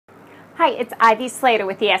Hi, it's Ivy Slater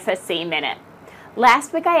with the SSC Minute.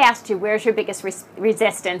 Last week I asked you, where's your biggest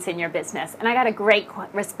resistance in your business? And I got a great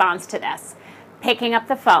response to this. Picking up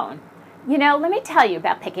the phone. You know, let me tell you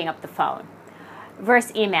about picking up the phone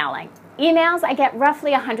versus emailing. Emails, I get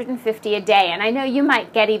roughly 150 a day, and I know you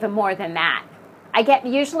might get even more than that. I get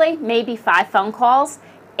usually maybe 5 phone calls,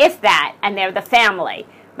 if that, and they're the family.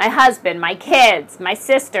 My husband, my kids, my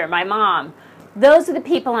sister, my mom. Those are the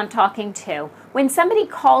people I'm talking to. When somebody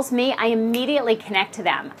calls me, I immediately connect to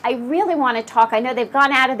them. I really want to talk. I know they've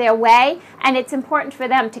gone out of their way, and it's important for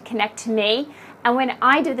them to connect to me. And when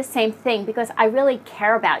I do the same thing, because I really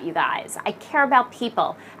care about you guys, I care about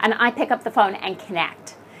people, and I pick up the phone and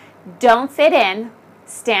connect. Don't fit in,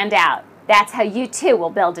 stand out. That's how you too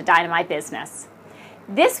will build a dynamite business.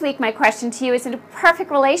 This week, my question to you is in a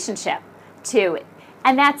perfect relationship to it,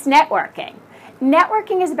 and that's networking.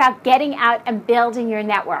 Networking is about getting out and building your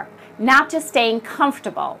network, not just staying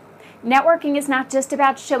comfortable. Networking is not just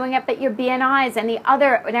about showing up at your BNIs and the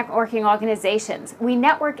other networking organizations. We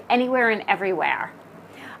network anywhere and everywhere.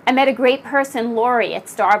 I met a great person, Lori, at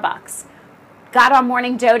Starbucks. Got our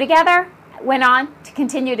morning Joe together, went on to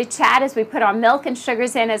continue to chat as we put our milk and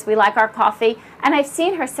sugars in as we like our coffee, and I've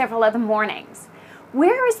seen her several other mornings.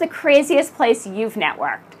 Where is the craziest place you've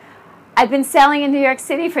networked? I've been selling in New York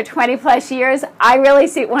City for 20 plus years. I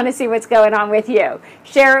really want to see what's going on with you.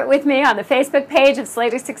 Share it with me on the Facebook page of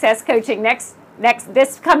Slater Success Coaching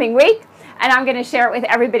this coming week, and I'm going to share it with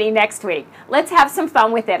everybody next week. Let's have some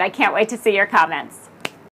fun with it. I can't wait to see your comments.